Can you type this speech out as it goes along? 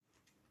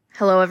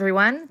Hello,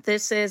 everyone.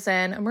 This is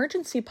an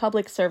emergency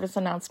public service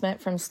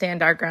announcement from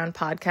Stand Our Ground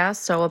podcast,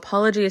 so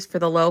apologies for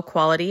the low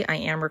quality. I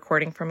am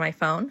recording from my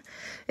phone.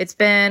 It's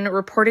been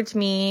reported to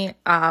me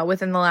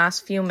within the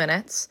last few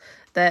minutes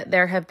that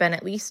there have been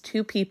at least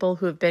 2 people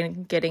who have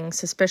been getting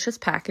suspicious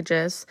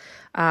packages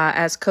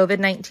as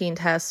COVID-19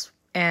 tests,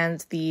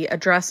 and the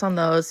address on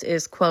those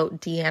is,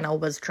 quote, Deanna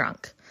was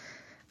drunk.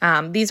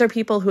 These are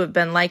people who have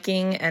been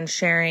liking and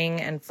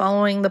sharing and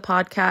following the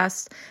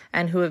podcast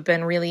and who have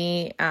been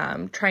really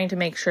trying to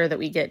make sure that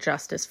we get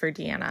justice for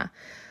Deanna.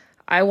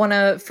 I want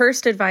to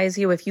first advise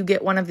you, if you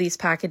get one of these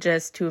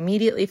packages, to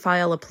immediately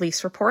file a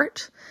police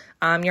report.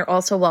 You're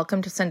also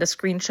welcome to send a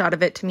screenshot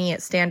of it to me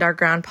at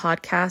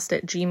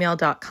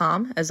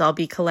standourgroundpodcast@gmail.com, as I'll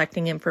be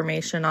collecting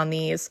information on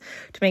these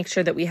to make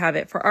sure that we have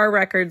it for our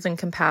records and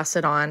can pass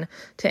it on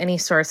to any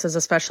sources,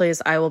 especially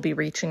as I will be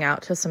reaching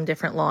out to some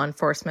different law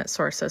enforcement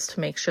sources to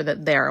make sure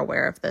that they're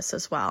aware of this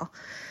as well.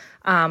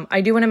 I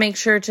do want to make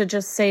sure to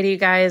just say to you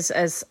guys,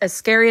 as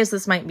scary as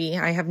this might be,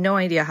 I have no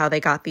idea how they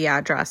got the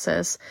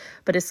addresses,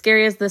 but as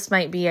scary as this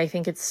might be, I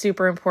think it's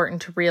super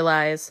important to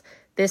realize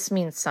this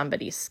means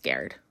somebody's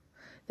scared.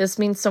 This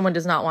means someone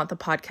does not want the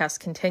podcast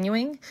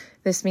continuing.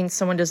 This means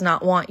someone does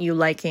not want you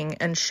liking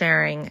and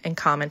sharing and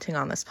commenting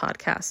on this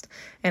podcast.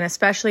 And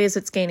especially as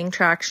it's gaining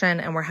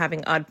traction and we're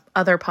having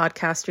other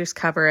podcasters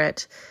cover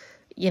it,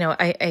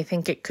 I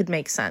think it could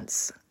make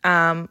sense.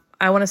 I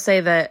want to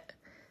say that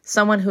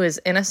someone who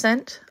is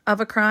innocent of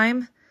a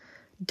crime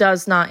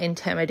does not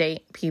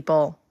intimidate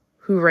people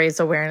who raise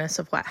awareness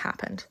of what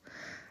happened.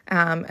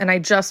 And I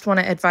just want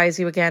to advise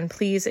you again,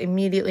 please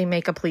immediately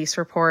make a police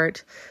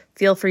report.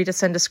 Feel free to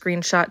send a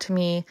screenshot to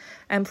me,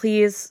 and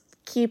please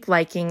keep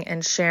liking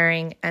and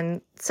sharing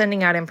and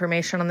sending out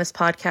information on this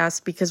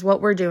podcast, because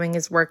what we're doing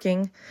is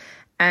working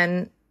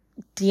and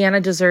Deanna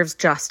deserves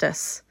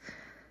justice.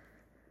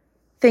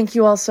 Thank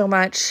you all so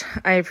much.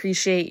 I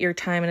appreciate your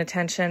time and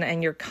attention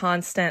and your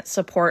constant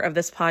support of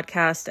this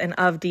podcast and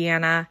of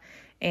Deanna.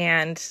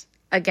 And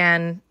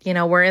again,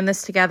 we're in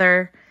this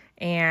together,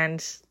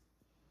 and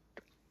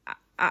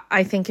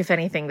I think if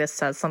anything, this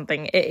says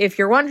something. If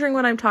you're wondering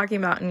what I'm talking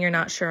about and you're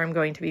not sure, I'm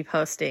going to be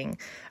posting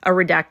a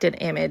redacted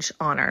image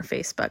on our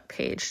Facebook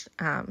page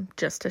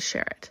just to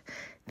share it.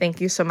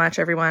 Thank you so much,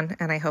 everyone,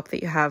 and I hope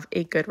that you have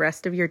a good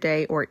rest of your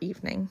day or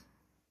evening.